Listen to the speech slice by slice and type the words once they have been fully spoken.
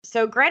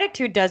So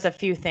gratitude does a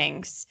few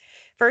things.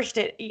 First,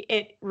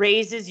 it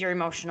raises your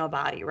emotional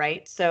body,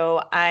 right?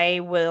 So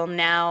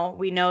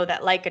we know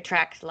that like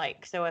attracts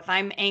like. So if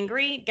I'm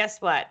angry, guess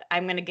what?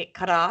 I'm going to get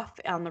cut off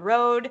on the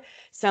road.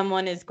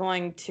 Someone is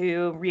going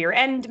to rear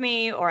end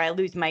me, or I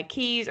lose my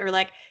keys, or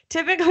like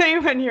typically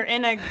when you're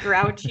in a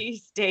grouchy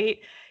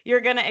state, you're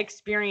going to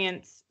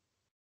experience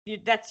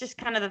that's just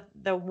kind of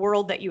the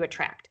world that you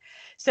attract.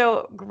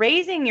 So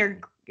raising your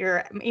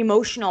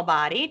emotional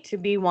body to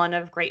be one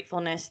of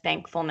gratefulness,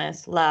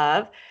 thankfulness,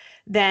 love,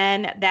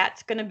 then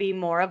that's going to be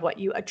more of what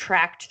you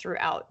attract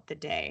throughout the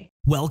day.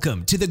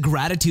 Welcome to the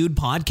Gratitude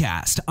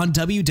Podcast on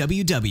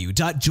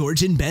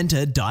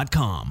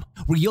www.georgianbenta.com,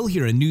 where you'll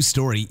hear a new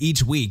story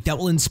each week that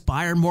will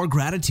inspire more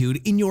gratitude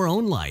in your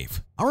own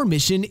life. Our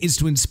mission is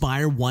to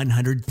inspire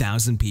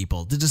 100,000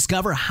 people to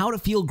discover how to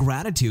feel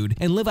gratitude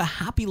and live a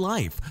happy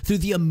life through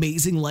the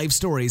amazing life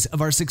stories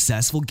of our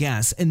successful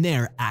guests and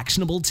their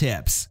actionable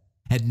tips.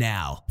 And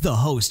now, the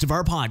host of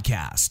our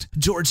podcast,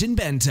 Georgian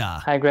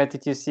Benta. Hi,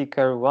 Gratitude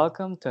Seeker.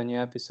 Welcome to a new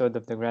episode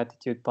of the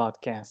Gratitude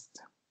Podcast.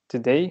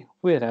 Today,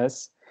 with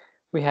us,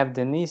 we have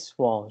Denise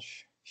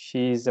Walsh.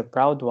 She is a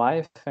proud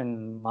wife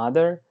and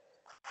mother,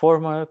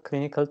 former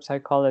clinical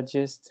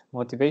psychologist,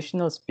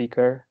 motivational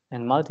speaker,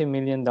 and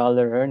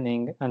multi-million-dollar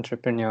earning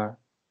entrepreneur.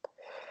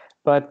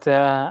 But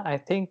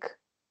I think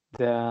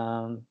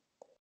the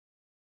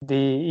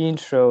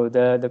intro,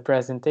 the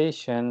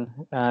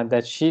presentation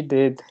that she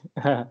did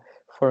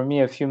for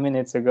me a few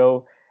minutes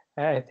ago,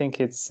 I think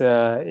it's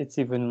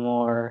even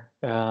more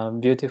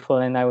beautiful,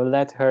 and I will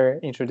let her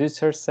introduce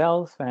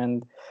herself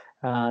and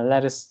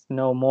let us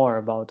know more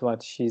about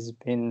what she's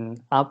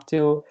been up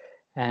to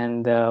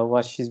and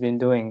what she's been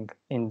doing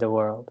in the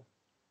world.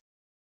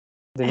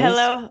 Denise?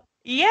 Hello.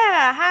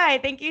 Yeah, hi.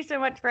 Thank you so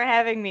much for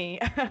having me.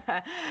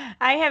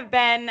 I have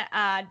been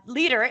a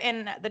leader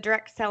in the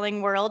direct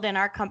selling world in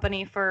our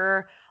company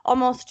for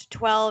almost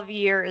 12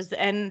 years.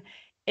 And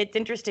it's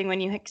interesting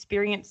when you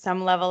experience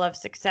some level of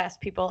success,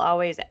 people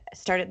always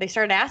started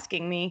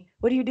asking me,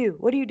 what do you do?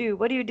 What do you do?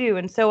 What do you do?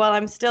 And so while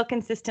I'm still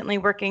consistently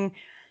working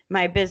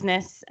my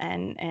business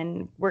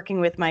and working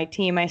with my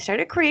team, I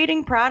started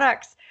creating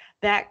products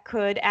that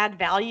could add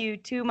value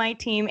to my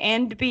team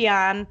and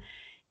beyond,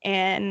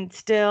 and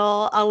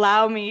still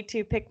allow me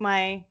to pick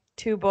my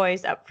two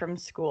boys up from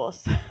school.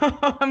 So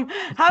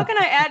how can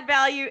I add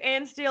value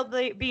and still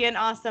be an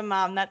awesome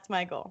mom? That's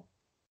my goal.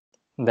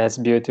 That's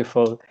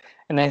beautiful.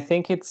 And I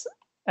think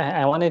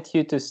I wanted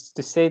you to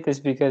say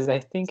this because I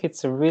think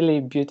it's a really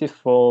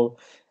beautiful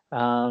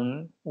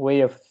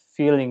way of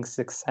feeling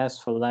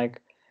successful.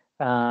 Like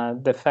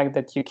the fact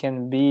that you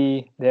can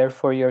be there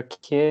for your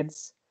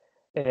kids.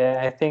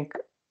 I think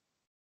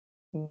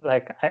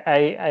like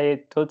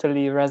I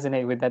totally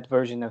resonate with that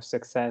version of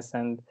success,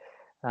 and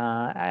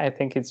I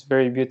think it's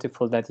very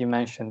beautiful that you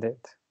mentioned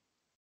it.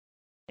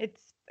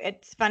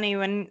 It's funny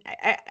when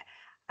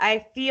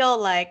I feel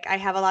like I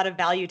have a lot of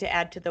value to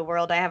add to the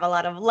world. I have a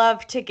lot of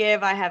love to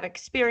give. I have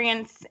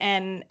experience,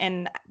 and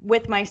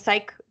with my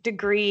psych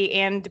degree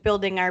and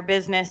building our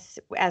business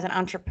as an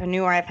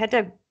entrepreneur, I've had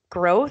to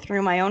grow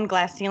through my own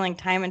glass ceiling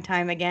time and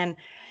time again.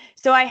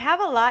 So I have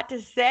a lot to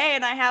say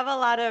and I have a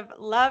lot of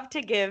love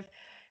to give.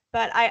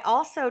 But I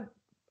also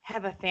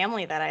have a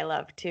family that I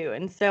love too.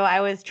 And so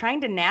I was trying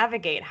to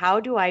navigate,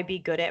 how do I be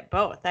good at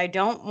both? I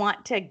don't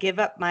want to give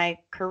up my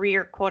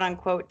career, quote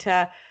unquote,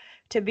 to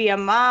be a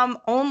mom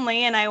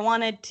only. And I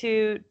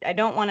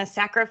don't want to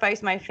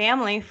sacrifice my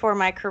family for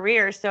my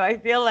career. So I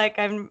feel like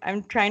I'm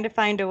trying to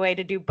find a way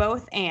to do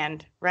both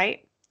and,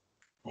 right?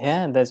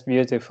 Yeah, that's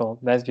beautiful.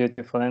 That's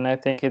beautiful. And I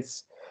think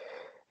it's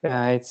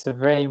a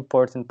very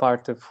important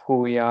part of who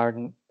we are,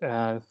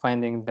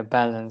 finding the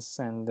balance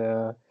and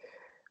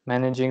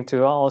managing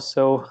to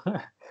also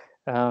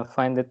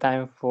find the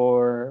time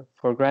for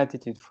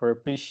gratitude, for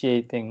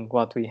appreciating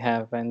what we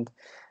have. And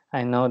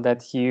I know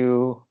that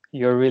you're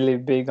really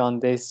big on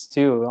this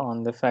too,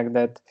 on the fact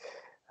that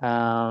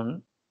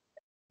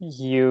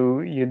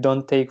you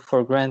don't take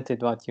for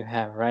granted what you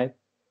have, right?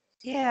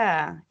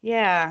 Yeah.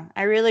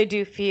 I really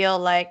do feel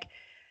like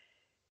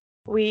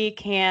we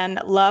can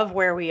love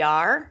where we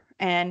are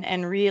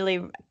and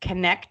really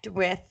connect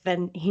with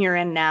the here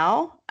and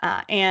now,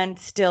 and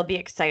still be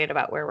excited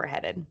about where we're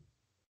headed.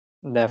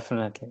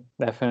 Definitely.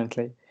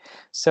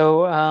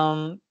 So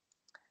I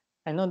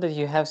know that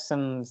you have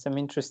some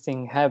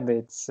interesting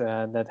habits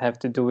that have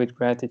to do with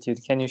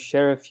gratitude. Can you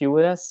share a few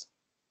with us?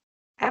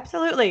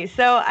 Absolutely.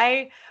 So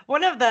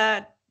one of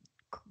the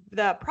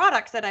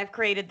products that I've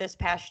created this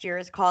past year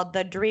is called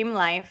the Dream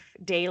Life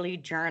Daily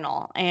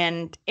Journal.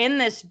 And in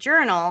this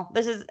journal,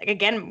 this is,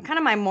 again, kind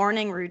of my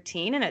morning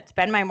routine, and it's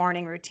been my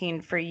morning routine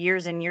for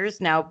years and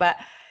years now, but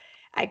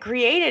I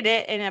created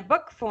it in a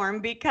book form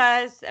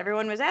because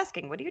everyone was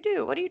asking, what do you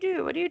do? What do you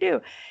do? What do you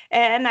do?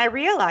 And I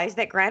realized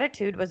that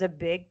gratitude was a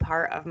big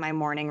part of my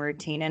morning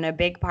routine, and a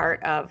big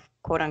part of,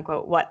 quote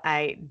unquote, what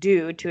I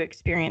do to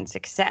experience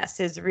success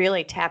is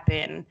really tap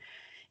in.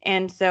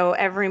 And so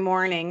every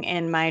morning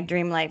in my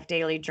Dream Life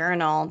Daily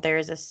Journal,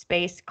 there's a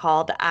space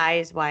called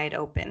Eyes Wide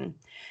Open.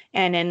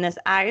 And in this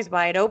eyes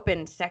wide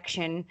open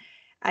section,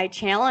 I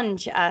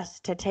challenge us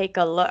to take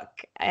a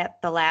look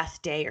at the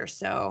last day or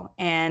so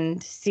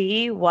and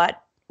see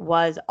what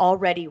was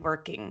already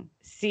working.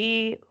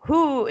 See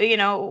who,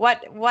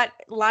 what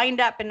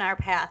lined up in our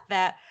path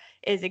that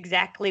is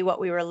exactly what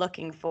we were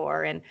looking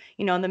for. And,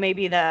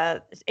 maybe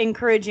the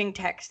encouraging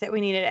text that we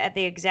needed at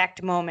the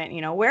exact moment,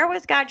 where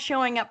was God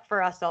showing up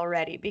for us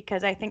already?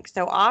 Because I think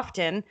so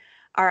often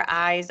our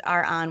eyes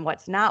are on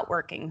what's not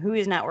working, who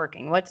is not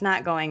working, what's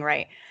not going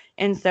right.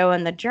 And so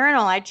in the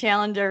journal, I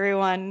challenge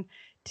everyone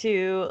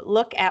to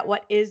look at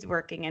what is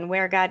working and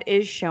where God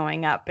is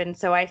showing up. And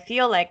so I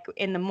feel like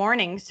in the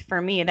mornings for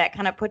me, that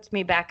kind of puts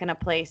me back in a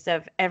place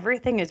of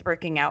everything is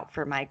working out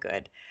for my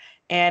good.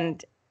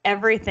 And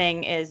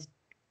everything is,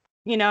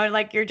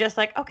 like you're just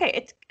like,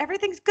 okay,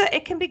 everything's good.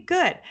 It can be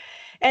good.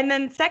 And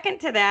then second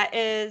to that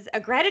is a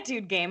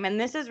gratitude game. And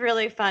this is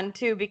really fun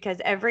too, because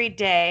every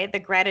day the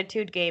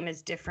gratitude game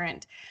is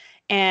different.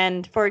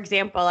 And for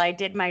example, I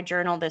did my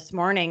journal this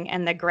morning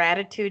and the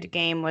gratitude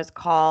game was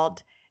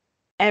called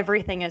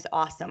Everything is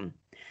Awesome.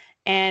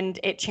 And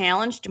it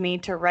challenged me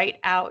to write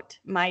out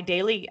my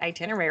daily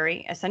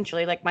itinerary,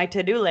 essentially like my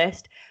to-do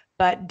list,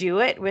 but do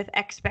it with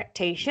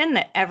expectation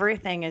that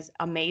everything is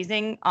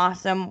amazing,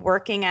 awesome,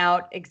 working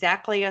out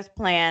exactly as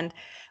planned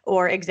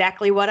or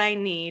exactly what I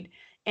need.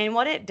 And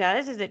what it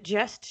does is it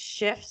just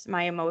shifts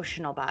my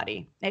emotional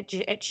body.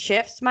 It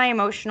shifts my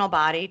emotional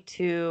body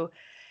to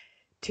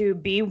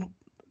be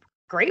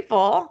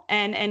grateful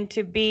and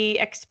to be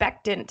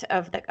expectant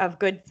of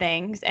good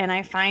things. And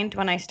I find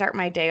when I start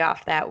my day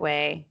off that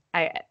way,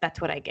 that's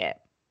what I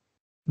get.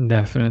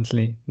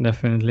 Definitely,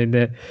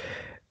 definitely.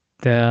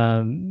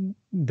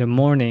 The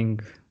morning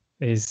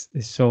is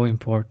so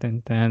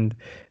important, and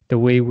the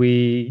way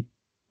we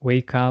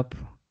wake up,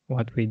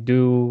 what we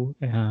do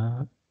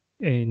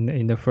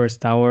in the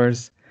first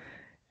hours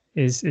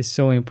is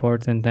so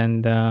important.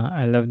 And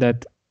I love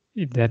that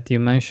you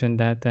mentioned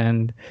that,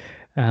 and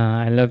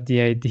I love the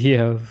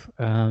idea of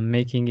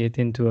making it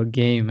into a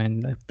game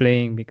and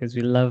playing, because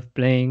we love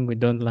playing. We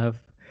don't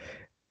love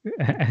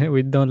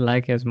we don't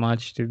like as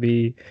much to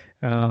be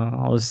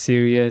all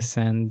serious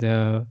and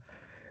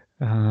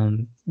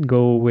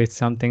go with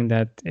something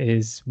that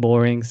is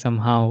boring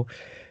somehow.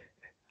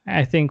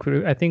 I think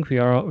we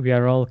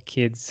are all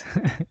kids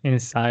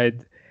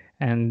inside,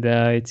 and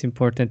it's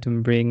important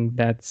to bring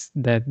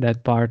that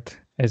part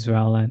as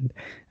well. And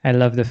I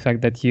love the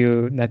fact that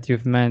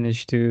you've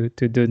managed to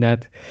do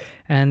that.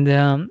 And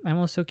I'm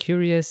also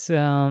curious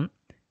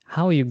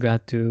how you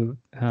got to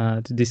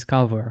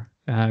discover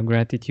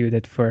gratitude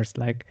at first.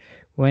 Like,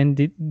 when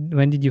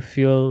did you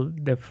feel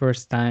the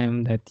first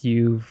time that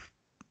you've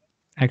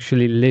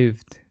actually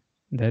lived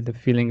the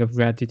feeling of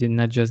gratitude,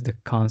 not just the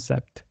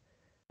concept?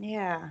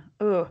 Yeah.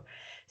 Ooh.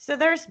 So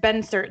there's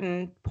been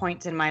certain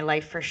points in my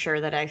life for sure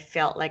that I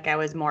felt like I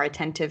was more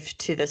attentive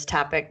to this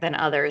topic than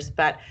others,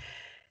 but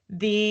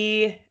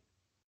the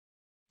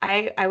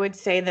I would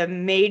say the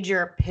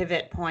major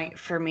pivot point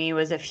for me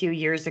was a few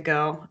years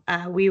ago.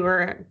 We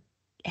were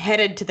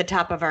headed to the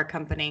top of our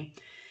company.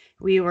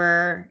 We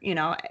were,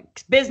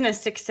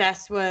 business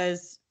success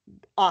was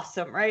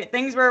awesome, right?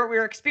 We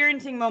were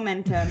experiencing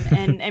momentum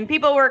and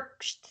people were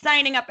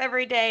signing up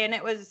every day and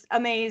it was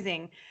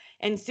amazing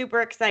and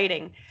super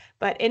exciting.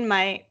 But in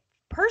my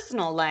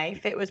personal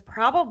life, it was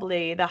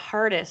probably the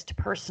hardest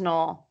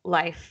personal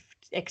life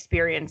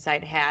experience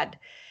I'd had.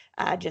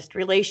 Just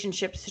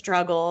relationship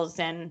struggles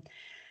and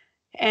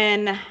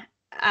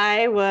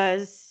I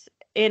was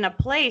in a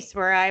place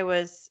where I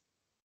was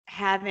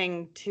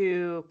having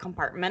to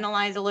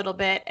compartmentalize a little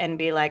bit and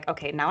be like,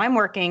 okay, now I'm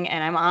working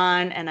and I'm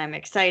on and I'm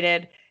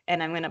excited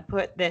and I'm going to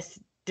put this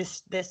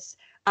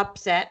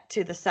upset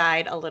to the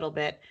side a little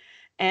bit.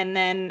 And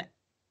then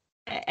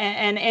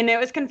and it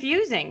was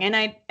confusing and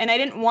I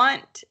didn't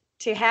want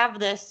to have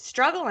this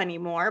struggle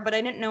anymore, but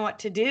I didn't know what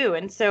to do.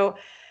 And so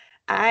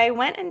I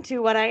went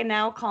into what I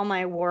now call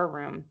my war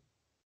room.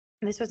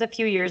 This was a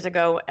few years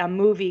ago. A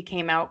movie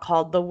came out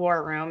called The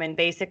War Room, and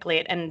basically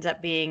it ends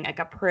up being like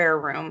a prayer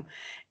room.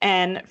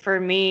 And for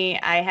me,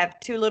 I have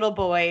two little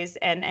boys,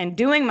 and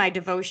doing my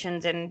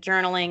devotions and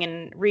journaling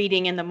and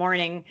reading in the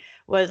morning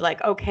was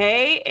like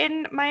okay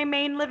in my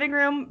main living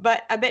room,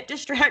 but a bit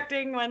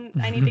distracting when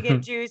I need to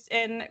get juice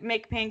and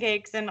make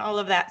pancakes and all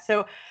of that.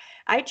 So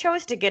I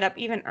chose to get up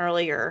even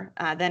earlier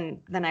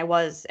than I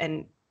was,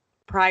 and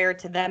prior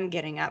to them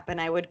getting up, and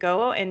I would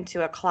go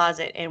into a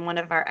closet in one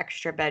of our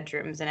extra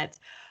bedrooms, and it's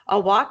a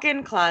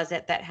walk-in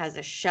closet that has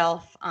a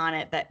shelf on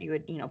it that you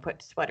would,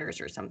 put sweaters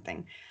or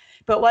something.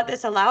 But what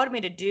this allowed me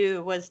to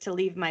do was to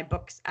leave my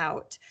books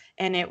out,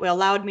 and it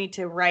allowed me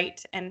to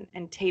write and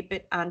tape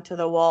it onto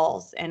the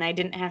walls, and I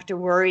didn't have to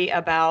worry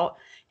about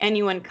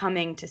anyone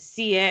coming to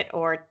see it,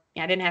 or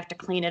I didn't have to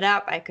clean it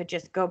up. I could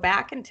just go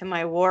back into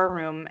my war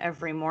room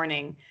every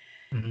morning.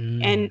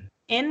 And Mm.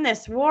 in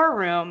this war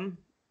room,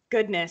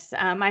 goodness,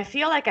 I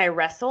feel like I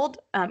wrestled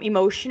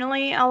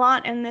emotionally a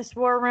lot in this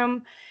war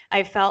room.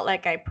 I felt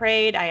like I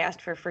prayed, I asked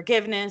for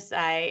forgiveness,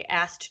 I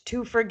asked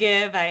to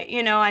forgive.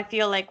 I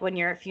feel like when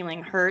you're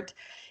feeling hurt,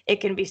 it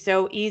can be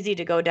so easy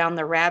to go down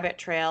the rabbit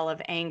trail of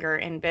anger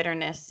and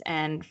bitterness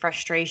and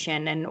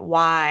frustration and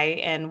why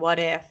and what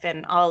if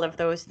and all of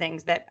those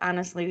things that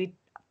honestly we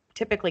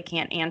typically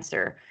can't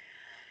answer.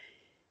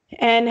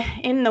 And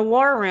in the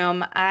war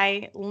room,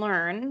 I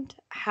learned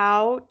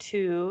how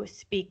to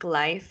speak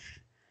life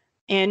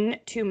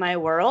into my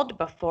world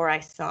before I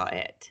saw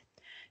it.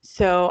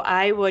 So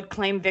I would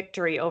claim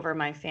victory over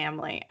my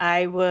family.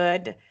 I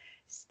would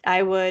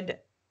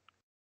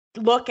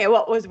look at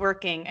what was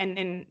working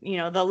and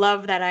the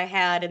love that I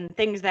had and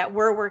things that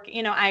were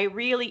working. I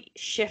really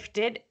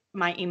shifted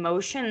my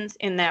emotions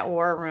in that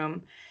war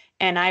room.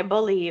 And I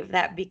believe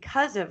that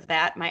because of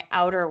that, my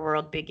outer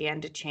world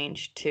began to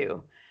change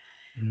too.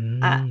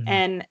 Mm.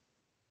 And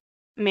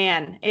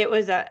man, it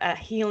was a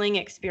healing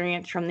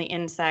experience from the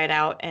inside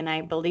out. And I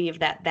believe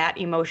that that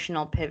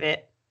emotional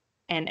pivot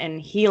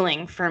and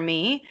healing for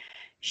me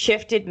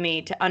shifted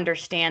me to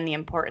understand the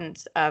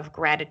importance of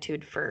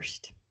gratitude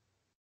first.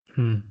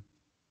 Hmm.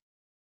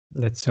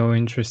 That's so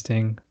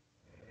interesting.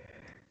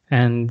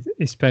 And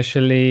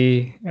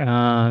especially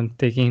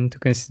taking into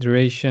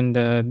consideration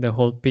the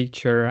whole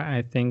picture,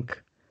 I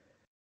think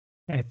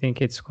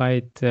it's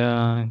quite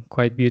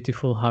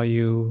beautiful how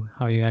you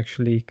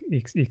actually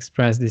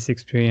express this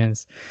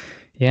experience.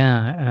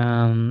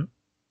 Yeah,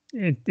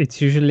 it's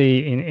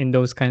usually in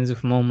those kinds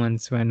of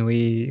moments when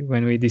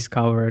we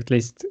discover, at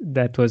least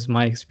that was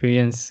my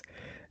experience,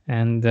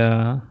 and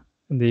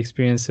the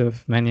experience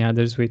of many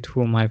others with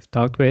whom I've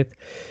talked with.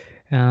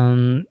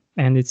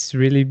 And it's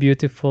really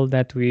beautiful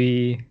that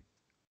we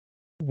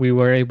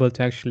were able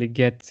to actually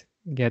get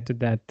to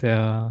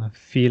that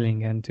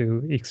feeling and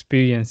to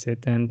experience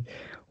it. And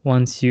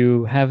once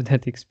you have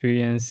that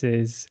experience,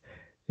 is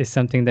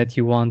something that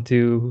you want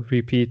to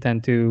repeat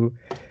and to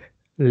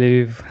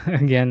live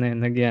again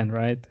and again,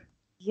 right?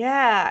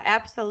 Yeah,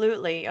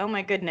 absolutely. Oh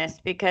my goodness,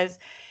 because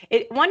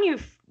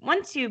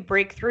once you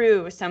break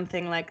through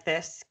something like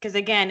this, because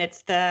again,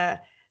 it's the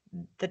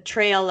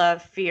trail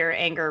of fear,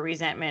 anger,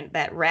 resentment,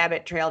 that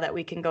rabbit trail that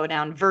we can go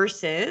down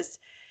versus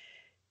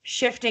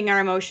shifting our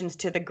emotions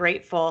to the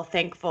grateful,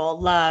 thankful,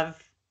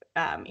 love,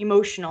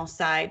 emotional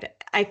side.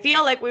 I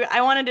feel like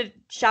I wanted to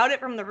shout it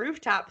from the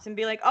rooftops and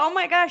be like, oh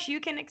my gosh, you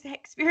can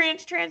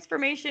experience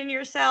transformation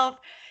yourself.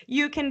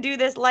 You can do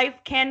this.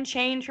 Life can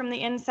change from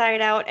the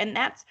inside out. And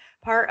that's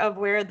part of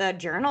where the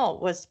journal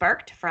was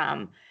sparked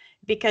from.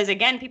 Because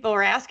again, people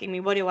were asking me,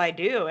 what do I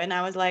do? And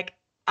I was like,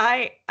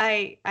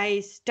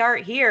 I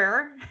start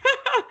here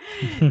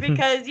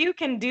because you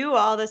can do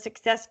all the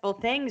successful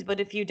things, but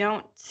if you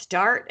don't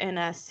start in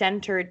a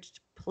centered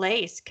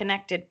place,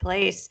 connected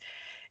place,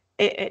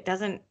 it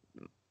doesn't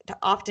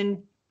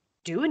often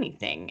do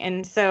anything.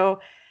 And so,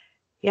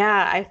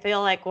 yeah, I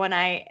feel like when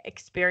I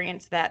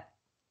experienced that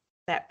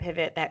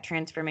pivot, that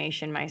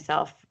transformation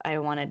myself, I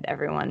wanted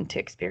everyone to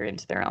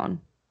experience their own.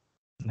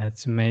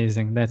 That's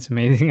amazing. That's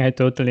amazing. I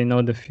totally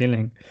know the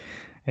feeling.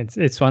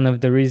 It's one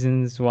of the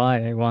reasons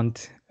why I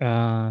want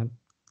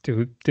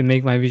to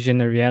make my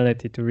vision a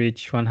reality, to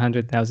reach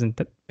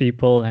 100,000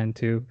 people and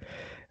to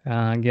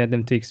get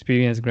them to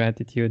experience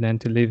gratitude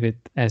and to live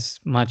it as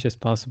much as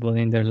possible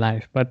in their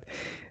life. But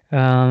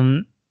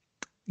um,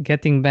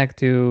 getting back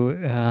to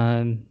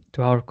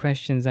our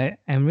questions,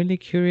 I'm really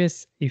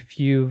curious if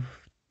you've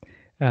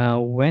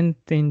went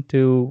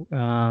into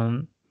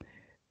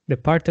the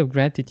part of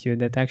gratitude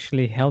that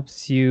actually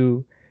helps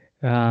you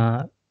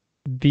uh,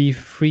 be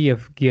free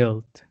of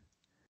guilt.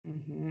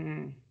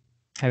 Hmm.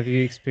 Have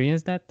you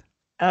experienced that?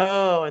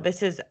 Oh,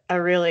 this is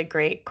a really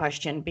great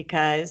question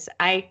because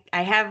I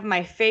have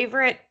my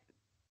favorite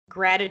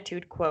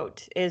gratitude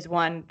quote is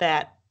one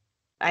that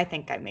I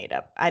think I made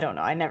up. I don't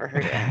know. I never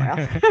heard it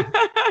anywhere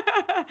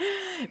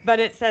else. But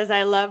it says,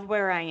 I love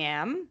where I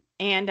am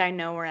and I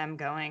know where I'm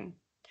going.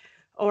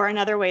 Or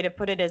another way to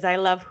put it is, I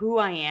love who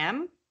I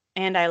am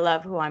and I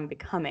love who I'm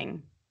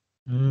becoming.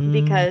 Mm,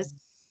 Because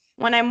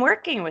when I'm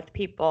working with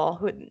people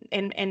who,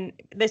 and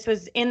this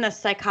was in the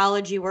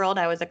psychology world,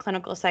 I was a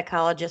clinical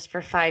psychologist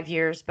for 5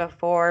 years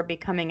before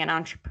becoming an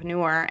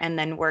entrepreneur and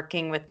then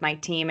working with my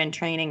team and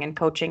training and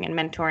coaching and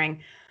mentoring.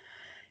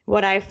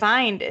 What I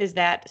find is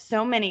that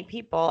so many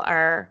people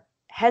are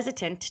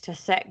hesitant to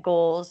set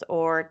goals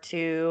or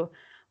to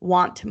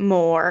want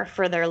more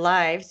for their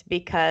lives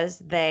because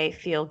they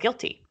feel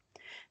guilty.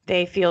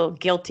 They feel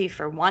guilty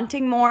for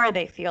wanting more.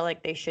 They feel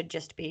like they should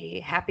just be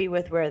happy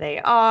with where they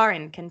are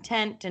and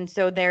content. And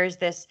so there's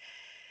this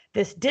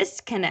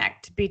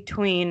disconnect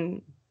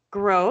between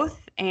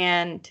growth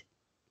and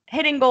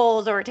hitting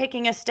goals or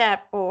taking a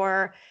step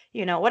or,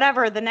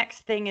 whatever the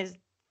next thing is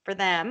for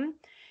them,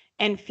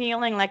 and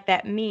feeling like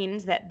that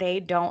means that they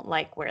don't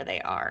like where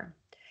they are.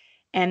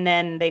 And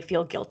then they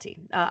feel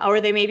guilty,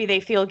 or they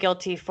feel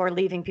guilty for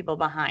leaving people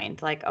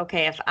behind. Like,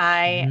 okay, if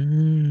I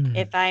mm,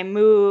 if I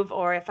move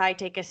or if I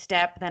take a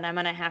step, then I'm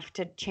going to have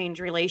to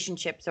change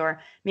relationships, or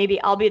maybe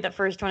I'll be the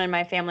first one in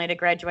my family to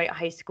graduate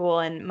high school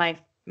and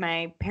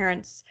my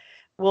parents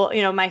will,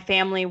 my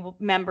family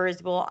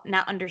members will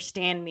not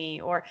understand me,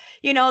 or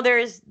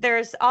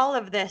there's all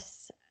of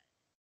this.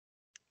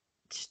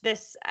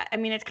 I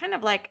mean, it's kind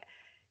of like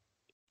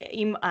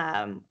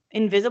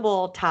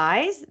invisible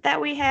ties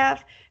that we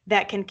have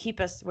that can keep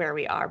us where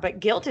we are. But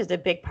guilt is a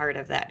big part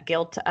of that.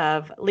 Guilt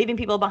of leaving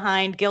people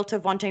behind, guilt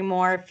of wanting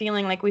more,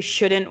 feeling like we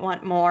shouldn't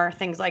want more,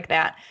 things like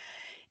that.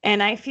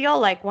 And I feel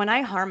like when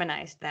I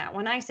harmonized that,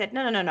 when I said,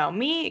 no, no, no, no,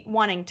 me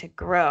wanting to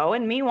grow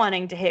and me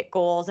wanting to hit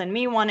goals and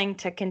me wanting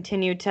to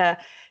continue to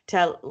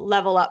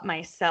level up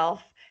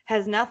myself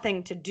has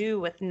nothing to do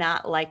with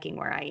not liking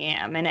where I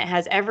am. And it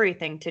has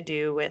everything to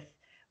do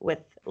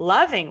with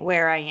loving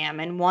where I am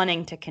and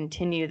wanting to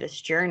continue this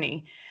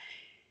journey.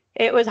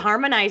 It was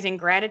harmonizing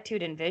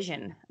gratitude and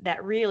vision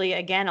that really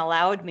again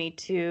allowed me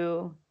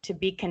to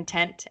be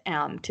content,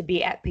 to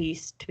be at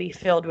peace, to be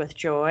filled with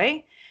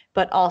joy,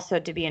 but also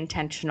to be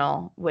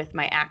intentional with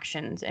my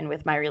actions and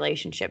with my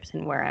relationships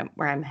and where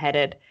I'm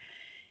headed.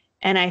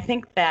 And I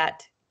think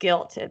that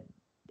guilt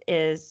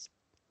is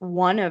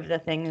one of the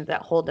things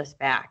that hold us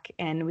back,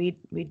 and we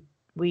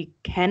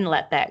can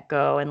let that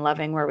go, and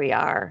loving where we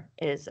are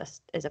is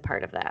a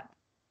part of that.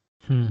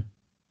 Hmm.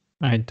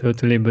 I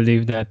totally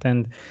believe that.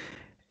 And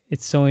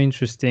it's so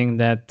interesting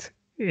that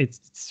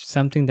it's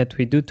something that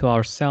we do to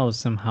ourselves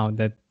somehow,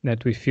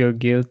 that we feel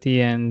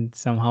guilty, and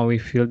somehow we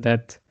feel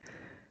that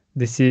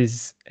this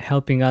is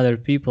helping other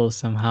people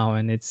somehow,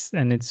 and it's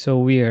so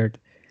weird.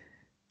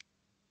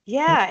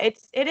 Yeah,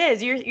 it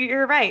is.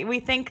 You're right. We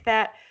think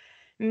that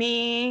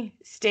me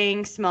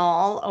staying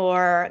small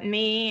or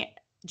me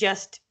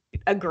just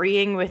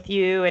agreeing with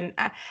you and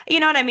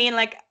you know what I mean?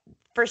 Like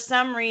for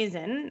some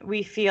reason,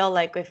 we feel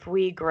like if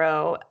we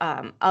grow,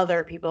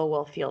 other people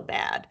will feel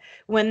bad.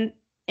 When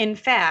in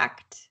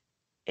fact,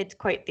 it's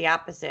quite the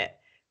opposite.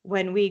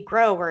 When we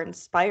grow, we're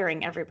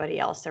inspiring everybody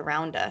else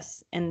around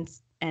us, and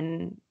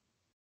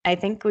I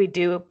think we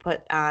do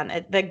put on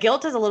the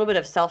guilt is a little bit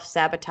of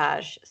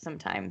self-sabotage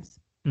sometimes.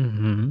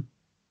 Mm-hmm.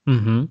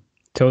 Mm-hmm.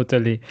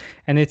 Totally.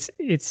 And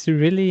it's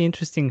really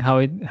interesting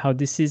how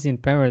this is in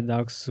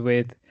paradox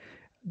with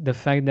the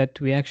fact that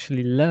we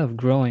actually love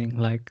growing.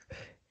 Like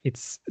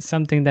it's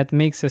something that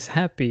makes us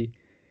happy.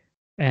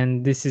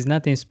 And this is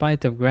not in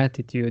spite of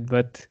gratitude,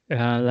 but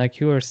like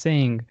you were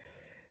saying,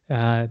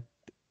 uh,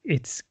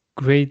 it's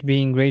great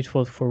being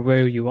grateful for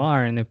where you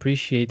are and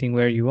appreciating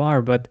where you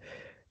are. But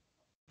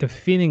the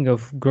feeling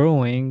of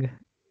growing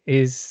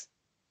is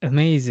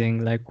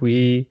amazing. Like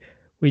we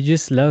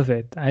just love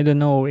it. I don't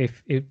know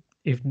if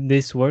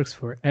this works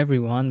for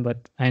everyone,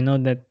 but I know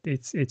that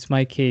it's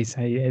my case.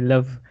 I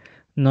love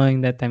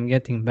knowing that I'm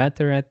getting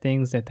better at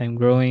things, that I'm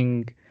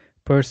growing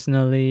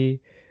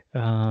personally,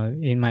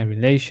 in my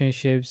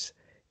relationships.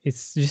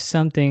 It's just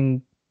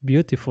something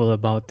beautiful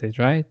about it,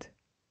 right?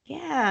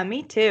 Yeah,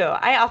 me too.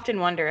 I often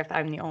wonder if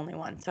I'm the only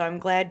one. So I'm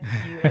glad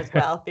you as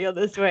well feel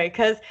this way.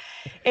 Because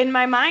in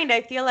my mind,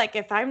 I feel like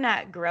if I'm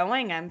not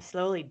growing, I'm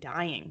slowly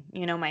dying.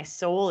 You know, my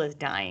soul is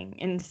dying.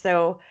 And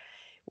so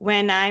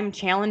when I'm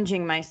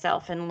challenging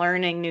myself and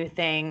learning new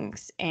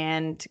things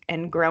and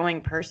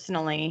growing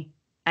personally,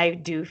 I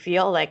do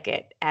feel like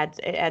it adds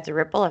a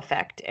ripple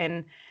effect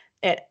and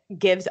it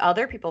gives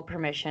other people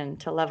permission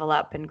to level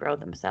up and grow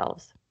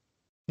themselves.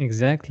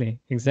 Exactly,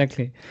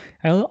 exactly.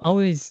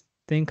 Always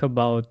think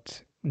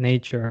about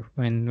nature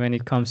when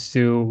it comes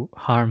to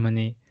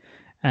harmony.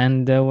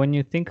 And when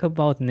you think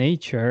about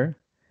nature,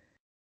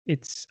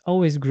 it's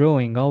always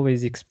growing,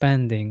 always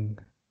expanding,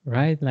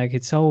 right? Like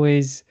it's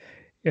always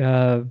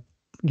uh,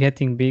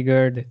 getting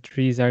bigger. The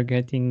trees are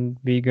getting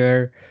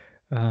bigger.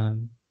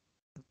 Um,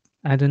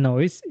 I don't know.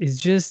 It's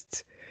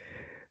just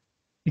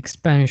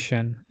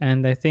expansion.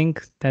 And I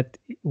think that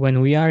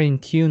when we are in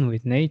tune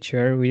with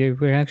nature,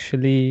 we're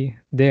actually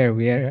there.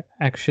 We are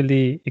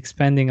actually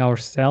expanding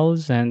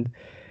ourselves, and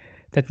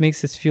that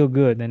makes us feel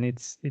good. And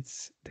it's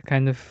the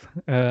kind of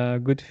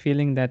good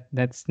feeling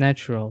that's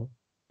natural,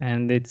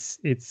 and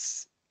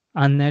it's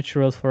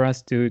unnatural for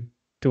us to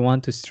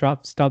want to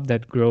stop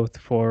that growth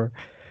for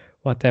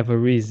whatever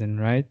reason,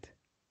 right?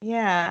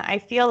 Yeah, I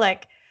feel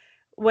like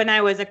when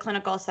I was a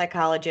clinical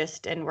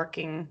psychologist and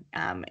working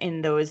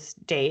in those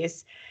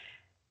days,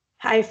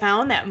 I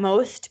found that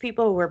most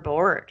people were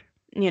bored,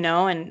 you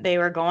know, and they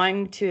were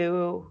going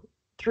to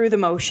through the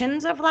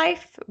motions of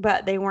life,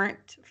 but they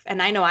weren't.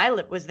 And I know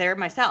was there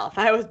myself.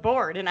 I was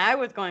bored and I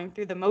was going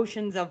through the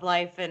motions of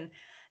life and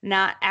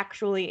not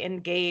actually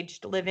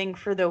engaged, living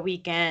for the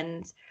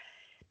weekends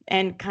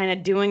and kind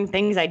of doing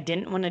things I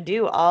didn't want to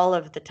do all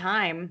of the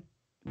time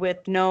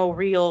with no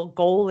real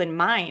goal in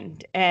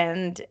mind.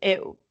 And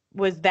it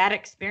was that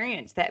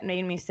experience that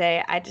made me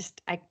say, I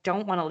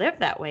don't want to live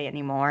that way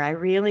anymore. I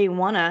really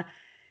want to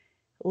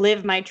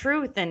live my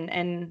truth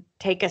and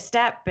take a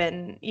step.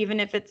 And even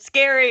if it's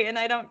scary and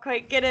I don't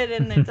quite get it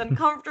and it's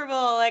uncomfortable,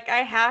 like I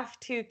have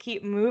to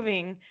keep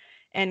moving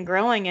and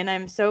growing. And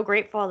I'm so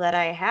grateful that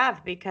I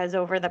have, because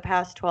over the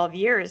past 12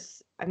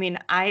 years, I mean,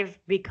 I've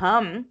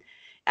become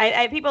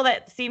I people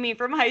that see me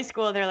from high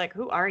school, they're like,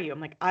 "Who are you?"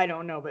 I'm like, "I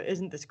don't know, but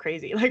isn't this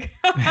crazy?" Like,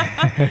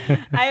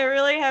 I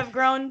really have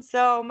grown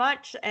so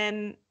much,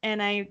 and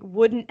I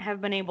wouldn't have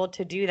been able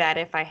to do that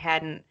if I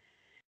hadn't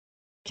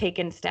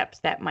taken steps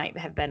that might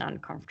have been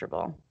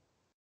uncomfortable.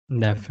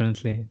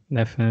 Definitely,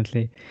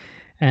 definitely.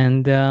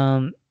 And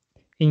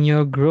in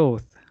your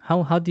growth,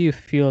 how do you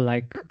feel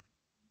like,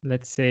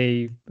 let's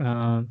say,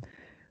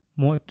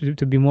 more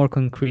to be more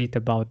concrete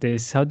about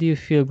this, how do you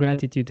feel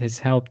gratitude has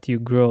helped you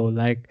grow,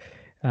 like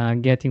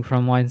getting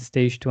from one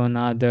stage to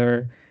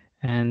another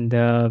and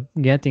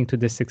getting to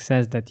the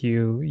success that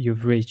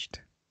you've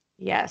reached?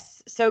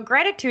 Yes. So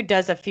gratitude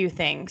does a few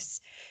things.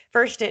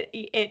 First,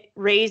 it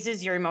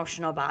raises your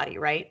emotional body,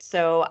 right?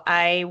 So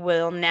I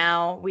will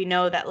now we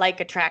know that like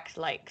attracts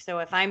like. So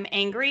if I'm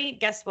angry,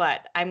 guess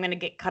what? I'm going to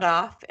get cut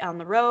off on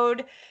the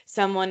road.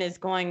 Someone is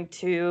going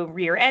to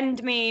rear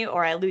end me,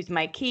 or I lose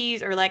my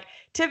keys, or like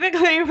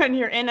typically when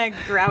you're in a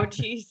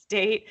grouchy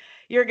state,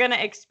 you're going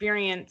to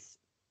experience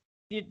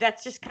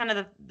that's just kind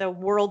of the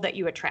world that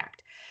you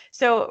attract.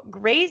 So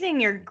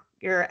raising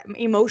your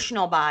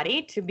emotional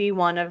body to be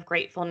one of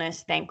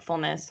gratefulness,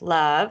 thankfulness,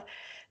 love,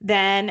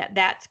 then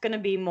that's going to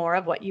be more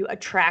of what you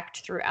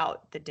attract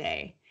throughout the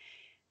day.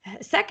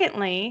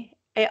 Secondly,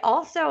 it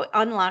also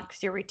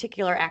unlocks your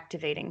reticular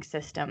activating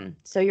system.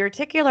 So your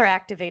reticular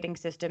activating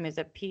system is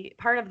a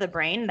part of the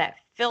brain that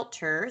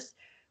filters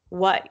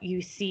what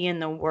you see in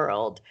the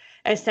world.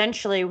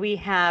 Essentially, we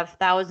have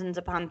thousands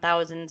upon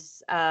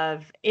thousands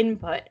of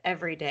input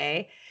every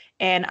day,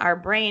 and our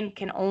brain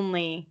can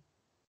only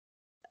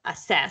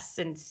assess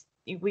and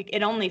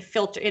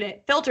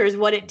it filters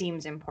what it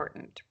deems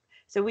important.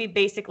 So we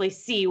basically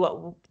see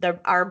what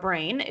our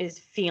brain is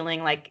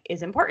feeling like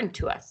is important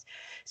to us.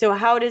 So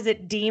how does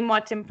it deem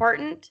what's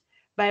important?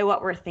 By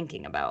what we're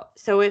thinking about.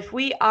 So if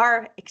we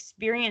are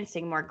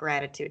experiencing more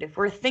gratitude, if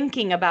we're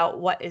thinking about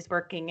what is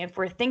working, if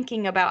we're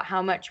thinking about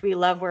how much we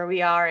love where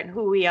we are and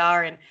who we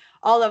are and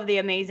all of the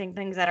amazing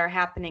things that are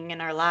happening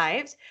in our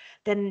lives,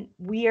 then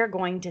we are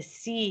going to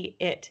see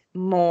it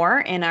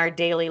more in our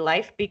daily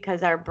life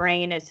because our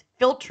brain is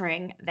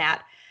filtering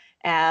that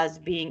as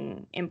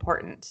being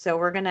important. So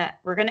we're going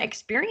to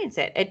experience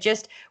it. It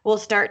just will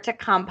start to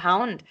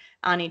compound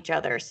on each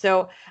other.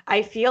 So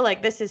I feel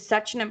like this is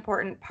such an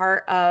important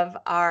part of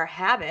our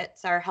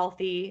habits, our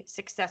healthy,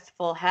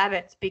 successful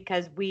habits,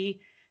 because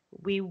we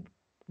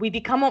we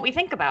become what we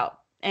think about.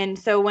 And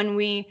so when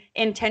we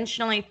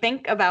intentionally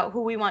think about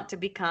who we want to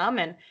become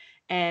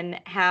and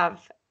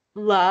have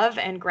love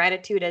and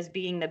gratitude as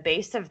being the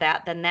base of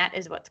that, then that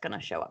is what's going to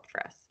show up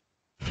for us.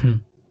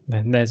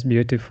 That's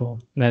beautiful.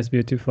 That's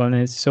beautiful, and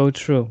it's so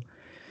true,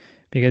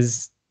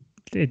 because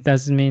it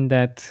doesn't mean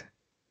that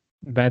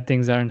bad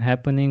things aren't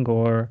happening,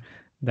 or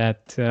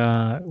that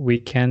we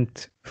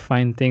can't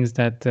find things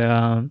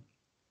that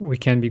we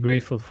can be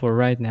grateful for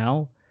right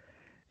now.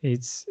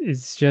 It's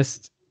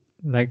just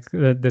like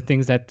the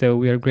things that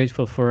we are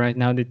grateful for right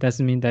now. It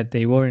doesn't mean that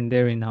they weren't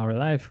there in our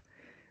life,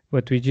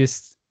 but we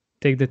just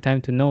take the time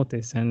to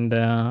notice. And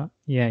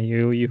yeah,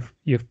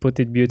 you've put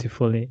it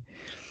beautifully.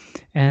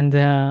 And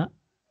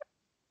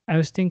I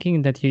was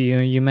thinking that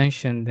you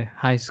mentioned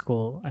high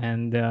school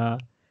and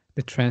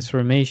the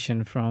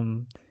transformation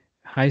from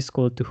high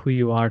school to who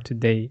you are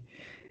today.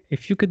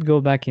 If you could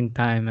go back in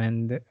time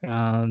and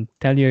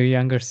tell your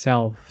younger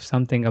self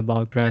something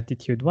about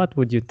gratitude, what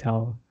would you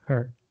tell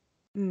her?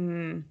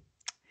 Mm.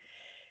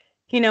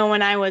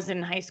 When I was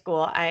in high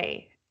school,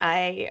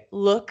 I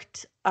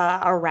looked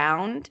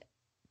around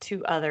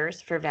to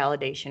others for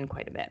validation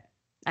quite a bit.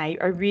 I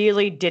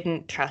really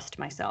didn't trust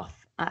myself.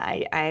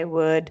 I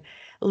would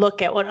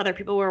look at what other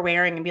people were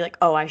wearing and be like,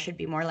 oh, I should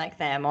be more like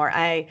them. Or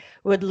I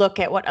would look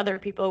at what other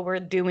people were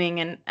doing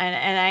and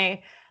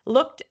I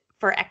looked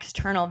for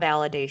external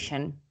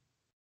validation.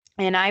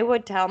 And I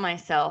would tell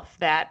myself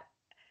that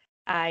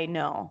I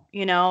know,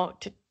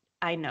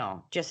 I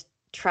know, just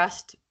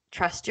trust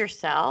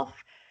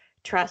yourself,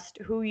 trust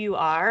who you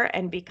are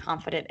and be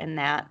confident in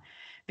that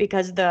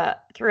because the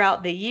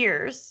throughout the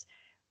years,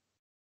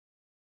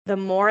 the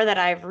more that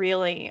I've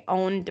really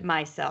owned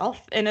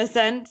myself in a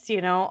sense,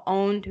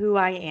 owned who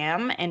I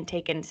am and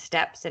taken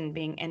steps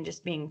and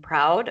just being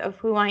proud of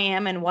who I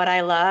am and what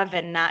I love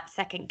and not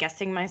second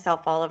guessing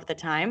myself all of the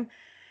time,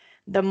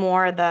 the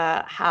more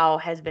the how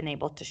has been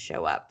able to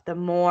show up, the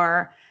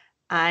more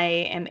I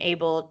am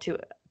able to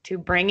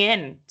bring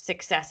in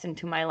success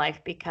into my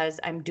life because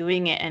I'm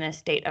doing it in a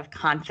state of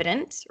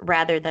confidence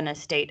rather than a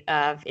state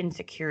of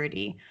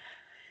insecurity.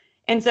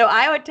 And so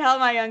I would tell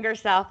my younger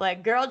self,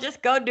 like, girl,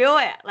 just go do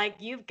it. Like,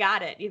 you've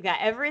got it. You've got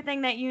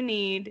everything that you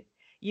need.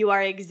 You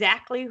are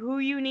exactly who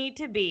you need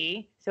to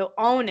be. So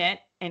own it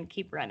and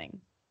keep running.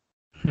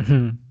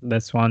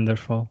 That's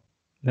wonderful.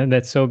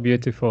 That's so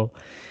beautiful.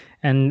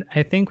 And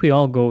I think we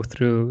all go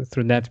through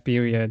that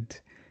period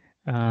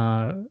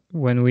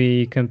when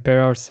we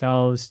compare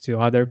ourselves to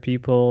other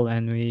people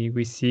and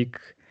we seek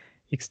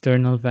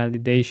external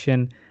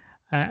validation.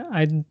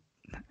 I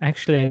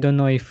actually I don't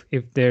know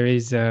if there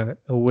is a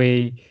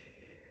way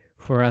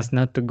for us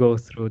not to go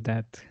through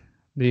that.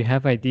 Do you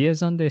have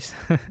ideas on this?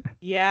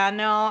 Yeah,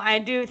 no, I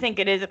do think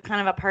it is a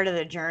kind of a part of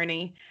the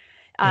journey.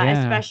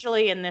 Yeah.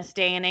 Especially in this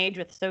day and age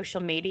with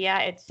social media,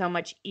 it's so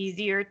much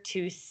easier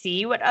to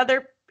see what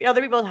other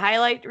people's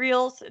highlight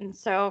reels. And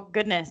so,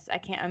 goodness, I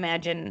can't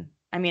imagine.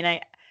 I mean,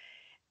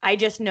 I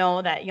just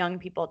know that young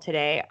people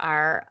today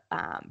are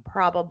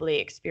probably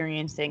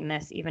experiencing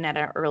this even at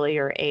an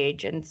earlier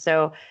age. And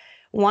so,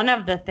 one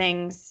of the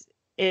things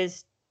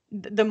is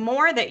the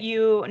more that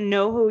you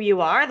know who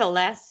you are, the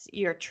less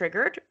you're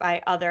triggered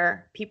by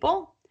other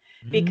people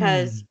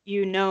because Mm.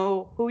 you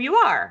know who you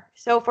are.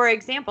 So, for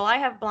example, I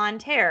have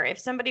blonde hair. If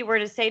somebody were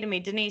to say to me,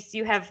 Denise,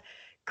 you have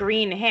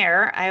green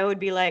hair, I would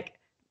be like,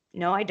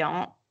 no, I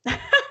don't.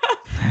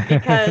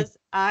 Because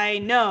I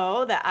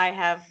know that I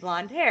have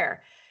blonde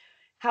hair.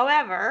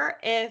 However,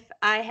 if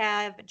I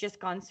have just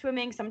gone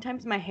swimming,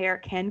 sometimes my hair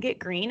can get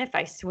green if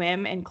I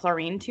swim in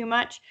chlorine too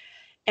much.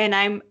 And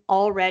I'm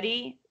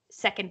already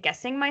second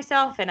guessing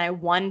myself and I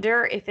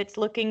wonder if it's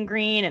looking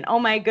green and oh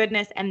my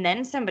goodness. And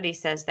then somebody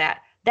says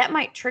that, that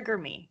might trigger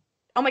me.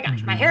 Oh my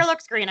gosh, my hair Mhm.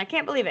 looks green. I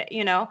can't believe it,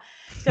 you know?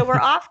 So we're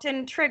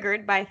often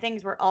triggered by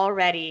things we're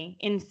already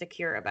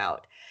insecure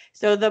about.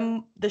 So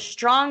the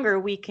stronger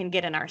we can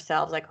get in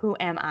ourselves, like who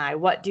am I?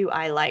 What do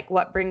I like?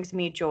 What brings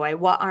me joy?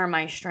 What are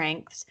my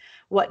strengths?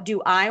 What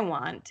do I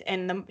want?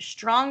 And the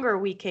stronger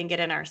we can get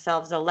in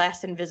ourselves, the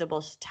less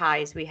invisible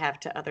ties we have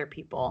to other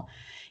people.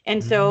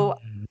 And so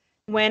Mm.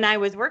 when I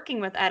was working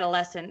with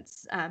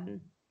adolescents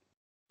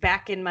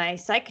back in my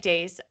psych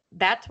days,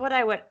 that's what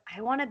I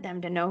wanted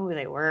them to know who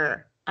they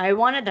were. I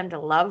wanted them to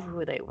love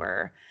who they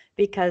were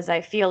because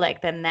I feel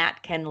like then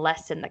that can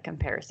lessen the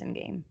comparison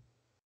game.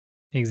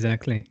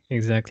 Exactly,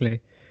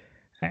 exactly.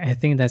 I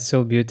think that's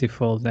so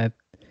beautiful that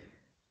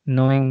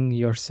knowing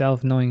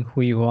yourself, knowing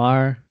who you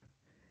are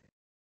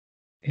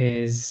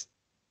is,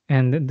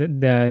 and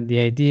the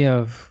idea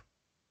of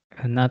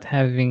not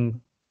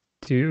having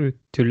to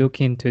look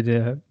into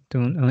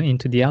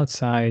the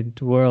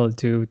outside world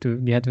to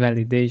get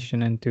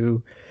validation and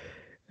to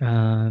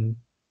um,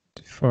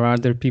 for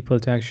other people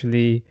to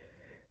actually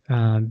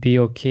be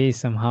okay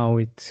somehow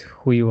with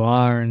who you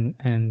are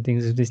and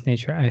things of this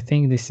nature. I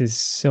think this is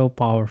so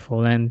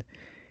powerful, and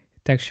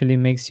it actually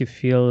makes you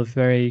feel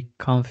very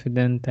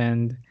confident,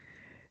 and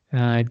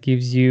it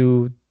gives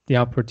you the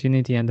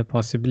opportunity and the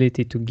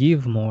possibility to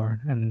give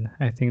more. And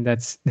I think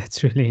that's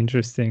that's really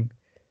interesting.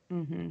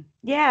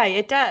 Yeah,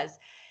 it does.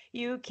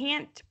 You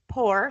can't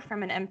pour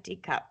from an empty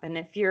cup. And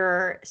if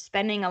you're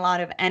spending a lot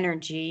of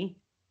energy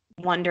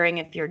wondering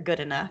if you're good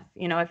enough,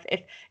 you know,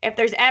 if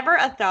there's ever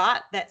a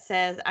thought that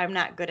says I'm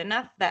not good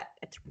enough,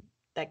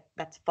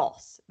 that's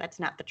false. That's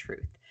not the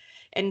truth.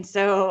 And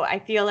so I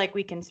feel like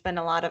we can spend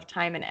a lot of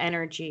time and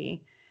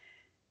energy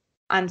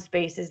on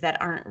spaces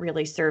that aren't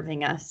really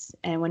serving us.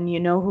 And when you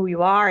know who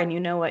you are and you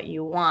know what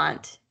you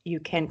want, you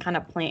can kind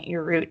of plant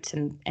your roots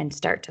and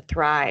start to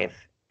thrive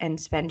and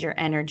spend your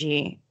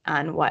energy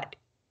on what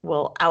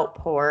will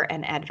outpour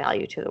and add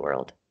value to the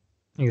world.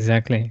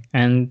 Exactly.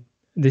 And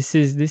this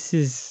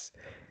is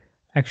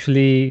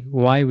actually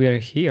why we are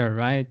here,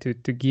 right?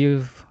 To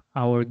give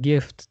our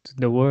gift to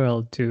the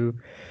world, to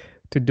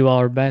do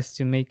our best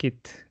to make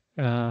it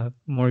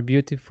more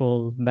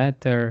beautiful,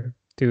 better,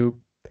 to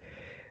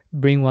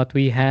bring what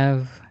we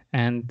have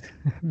and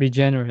be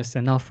generous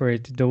and offer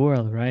it to the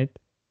world, right?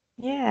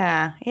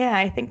 Yeah, yeah,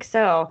 I think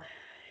so.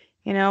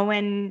 You know,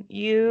 when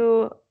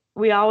you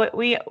we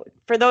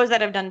for those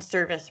that have done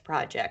service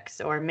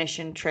projects or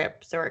mission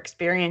trips or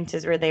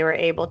experiences where they were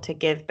able to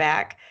give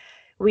back,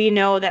 we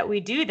know that we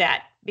do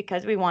that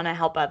because we want to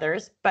help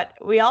others, but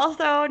we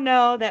also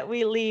know that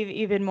we leave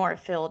even more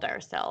filled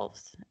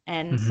ourselves.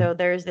 And Hmm. so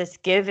there's this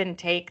give and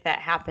take that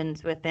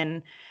happens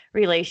within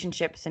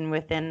relationships and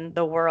within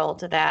the world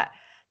that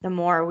the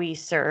more we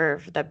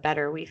serve, the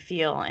better we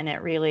feel, and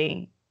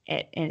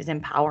it is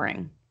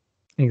empowering.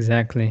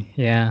 Exactly.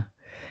 Yeah.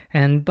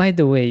 And by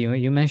the way,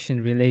 you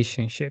mentioned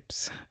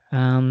relationships.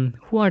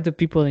 Who are the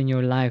people in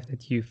your life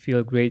that you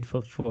feel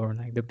grateful for?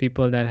 Like the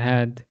people that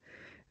had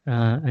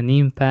an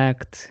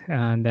impact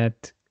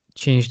that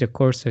changed the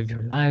course of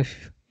your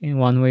life in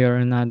one way or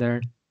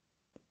another?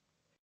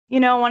 You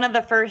know, one of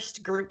the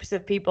first groups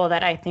of people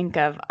that I think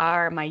of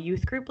are my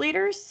youth group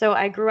leaders. So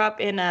I grew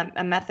up in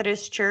a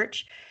Methodist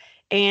church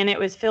and it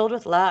was filled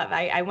with love.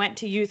 I went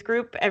to youth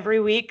group every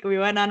week. We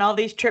went on all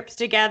these trips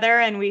together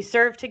and we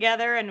served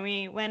together and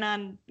we went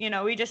on, you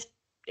know, we just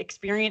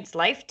experienced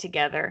life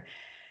together.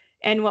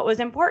 And what was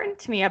important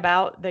to me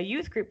about the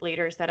youth group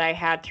leaders that I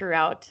had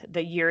throughout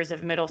the years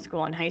of middle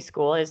school and high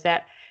school is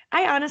that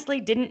I honestly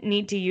didn't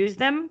need to use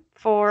them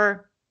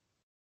for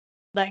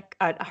like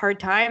a hard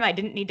time. I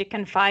didn't need to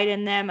confide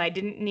in them. I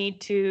didn't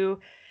need to,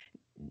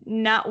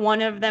 not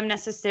one of them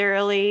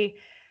necessarily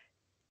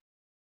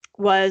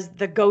was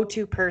the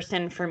go-to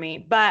person for me.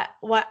 But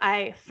what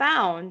I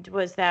found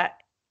was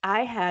that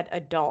I had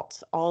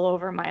adults all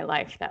over my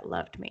life that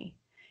loved me.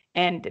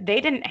 And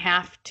we didn't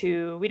have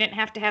to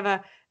have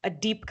a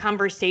deep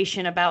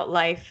conversation about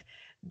life.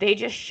 They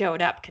just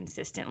showed up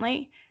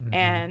consistently Hmm.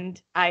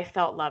 and I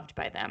felt loved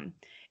by them.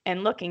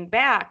 And looking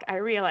back, I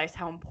realized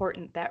how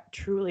important that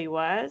truly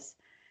was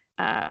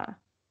uh,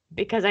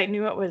 because I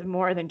knew it was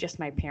more than just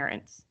my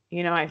parents.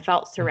 You know, I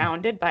felt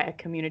surrounded by a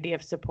community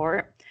of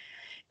support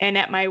And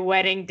at my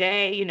wedding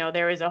day,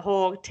 there was a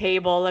whole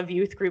table of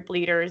youth group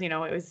leaders. It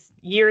was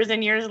years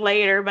and years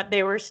later, but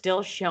they were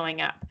still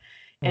showing up.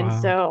 And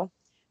Wow. so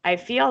I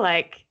feel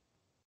like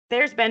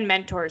there's been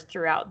mentors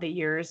throughout the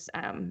years.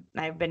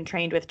 I've been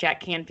trained with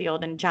Jack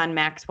Canfield and John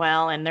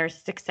Maxwell, and there's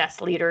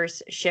success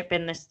leadership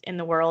in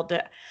the world.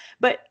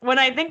 But when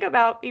I think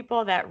about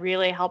people that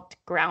really helped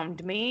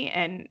ground me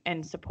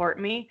and support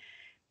me,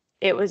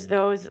 it was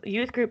those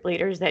youth group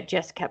leaders that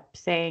just kept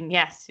saying,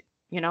 yes,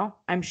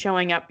 I'm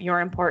showing up,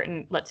 you're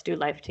important, let's do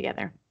life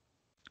together.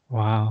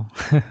 Wow.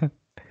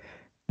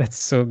 That's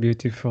so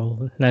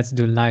beautiful. Let's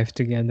do life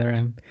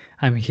together.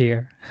 I'm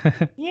here.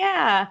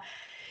 Yeah.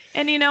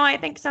 And I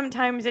think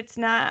sometimes it's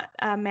not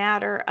a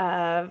matter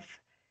of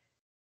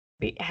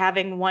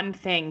having one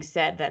thing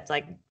said that's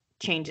like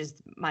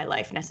changes my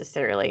life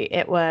necessarily.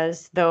 It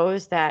was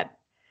those that,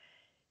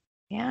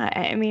 yeah,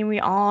 I mean,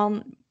 we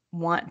all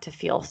want to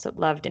feel so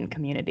loved in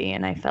community,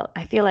 and I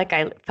feel like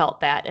I felt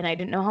that, and I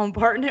didn't know how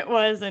important it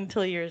was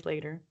until years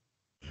later.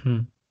 Hmm.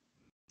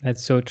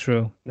 That's so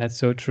true. That's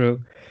so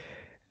true.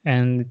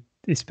 And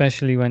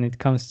especially when it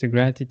comes to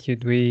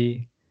gratitude,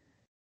 we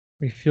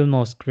feel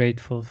most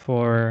grateful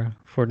for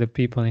the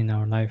people in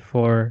our life,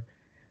 for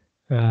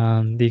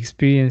the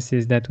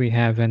experiences that we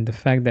have, and the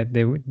fact that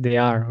they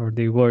are or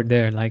they were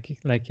there. Like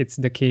it's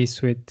the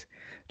case with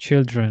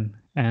children.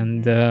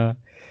 And Mhm.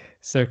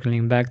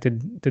 circling back to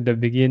the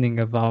beginning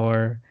of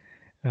our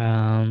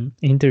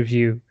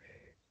interview,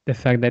 the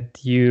fact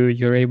that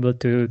you're able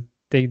to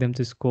take them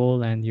to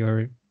school and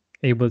you're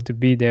able to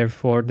be there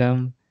for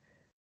them.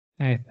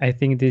 I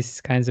think these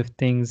kinds of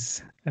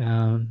things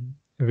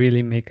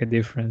really make a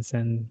difference,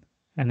 and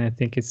I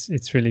think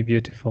it's really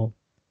beautiful.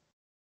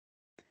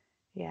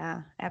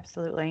 Yeah,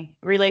 absolutely.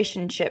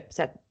 Relationships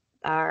that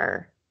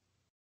are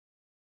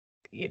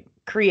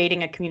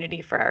creating a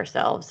community for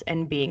ourselves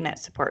and being that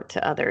support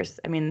to others.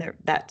 I mean,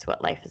 that's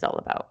what life is all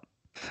about.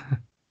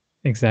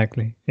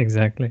 Exactly,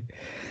 exactly.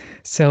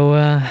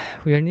 So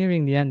we are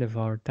nearing the end of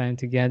our time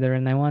together,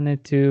 and I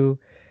wanted to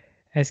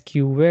ask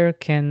you, where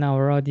can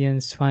our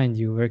audience find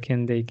you? Where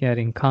can they get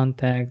in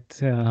contact,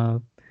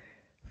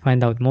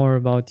 find out more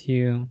about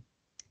you?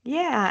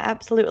 Yeah,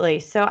 absolutely.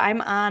 So I'm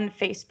on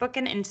Facebook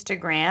and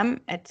Instagram.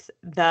 It's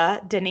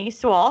the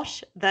Denise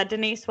Walsh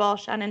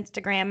on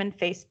Instagram and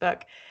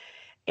Facebook.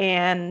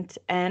 And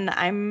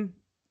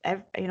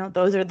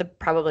those are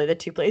probably the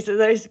two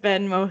places I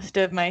spend most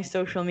of my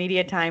social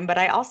media time. But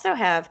I also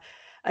have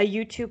a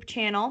YouTube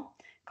channel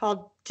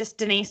called just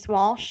Denise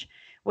Walsh,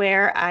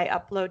 where I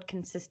upload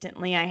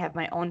consistently. I have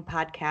my own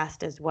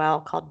podcast as well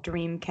called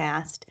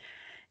Dreamcast.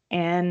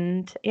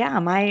 And yeah,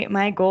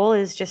 my goal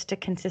is just to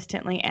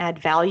consistently add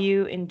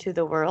value into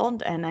the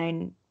world,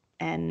 and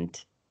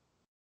and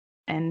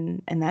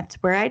that's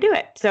where I do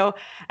it. So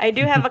I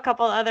do have a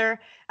couple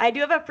other I do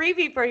have a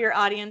freebie for your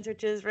audience,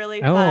 which is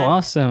really Oh, fun.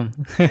 awesome.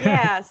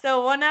 Yeah.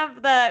 So one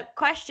of the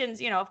questions,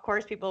 of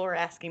course, people were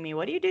asking me,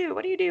 what do you do?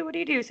 What do you do? What do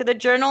you do? So the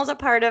journal's a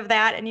part of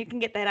that, and you can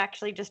get that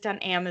actually just on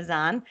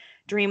Amazon,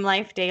 Dream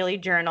Life Daily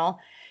Journal.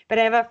 But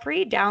I have a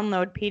free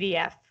download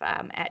PDF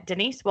at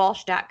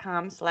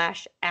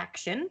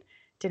denisewalsh.com/action.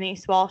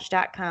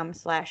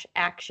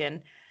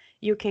 denisewalsh.com/action.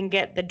 You can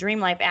get the Dream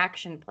Life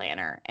Action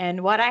Planner.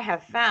 And what I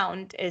have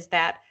found is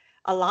that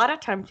a lot of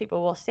times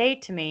people will say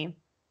to me,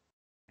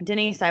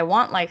 Denise, I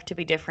want life to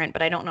be different,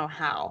 but I don't know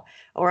how.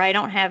 Or I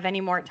don't have any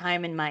more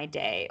time in my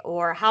day.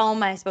 Or how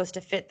am I supposed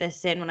to fit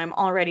this in when I'm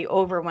already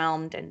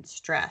overwhelmed and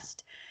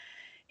stressed?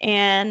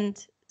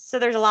 And so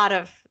there's a lot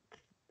of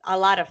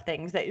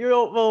things that you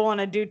will want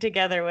to do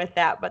together with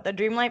that. But the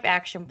Dream Life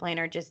Action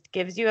Planner just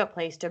gives you a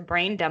place to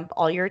brain dump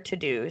all your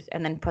to-dos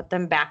and then put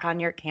them back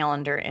on your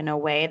calendar in a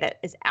way that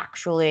is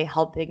actually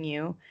helping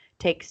you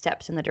take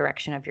steps in the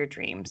direction of your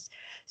dreams.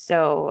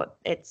 So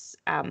it's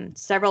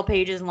several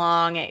pages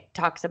long. It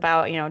talks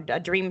about, a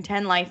Dream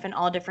 10 life in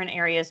all different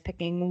areas,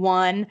 picking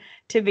one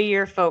to be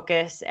your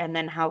focus, and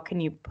then how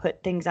can you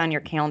put things on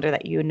your calendar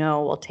that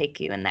will take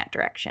you in that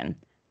direction.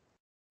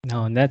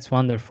 No, that's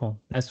wonderful.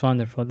 That's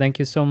wonderful. Thank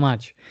you so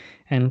much.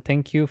 And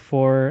thank you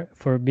for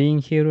being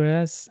here with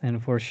us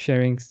and for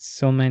sharing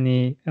so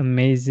many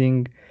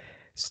amazing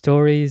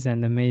stories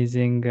and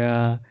amazing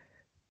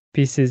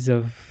pieces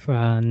of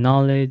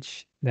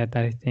knowledge that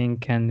I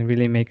think can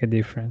really make a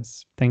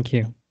difference. Thank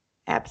you.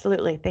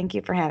 Absolutely. Thank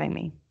you for having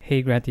me.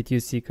 Hey,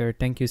 Gratitude Seeker,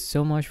 thank you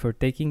so much for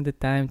taking the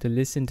time to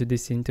listen to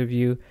this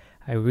interview.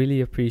 I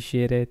really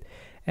appreciate it.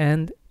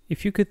 And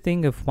if you could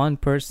think of one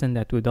person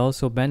that would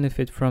also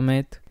benefit from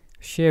it,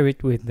 share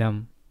it with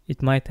them.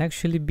 It might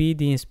actually be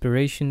the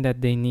inspiration that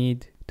they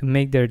need to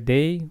make their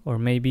day or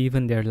maybe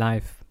even their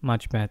life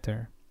much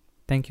better.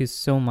 Thank you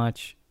so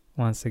much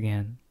once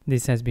again.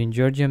 This has been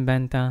Georgian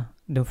Benta.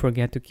 Don't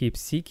forget to keep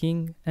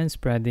seeking and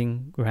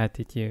spreading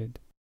gratitude.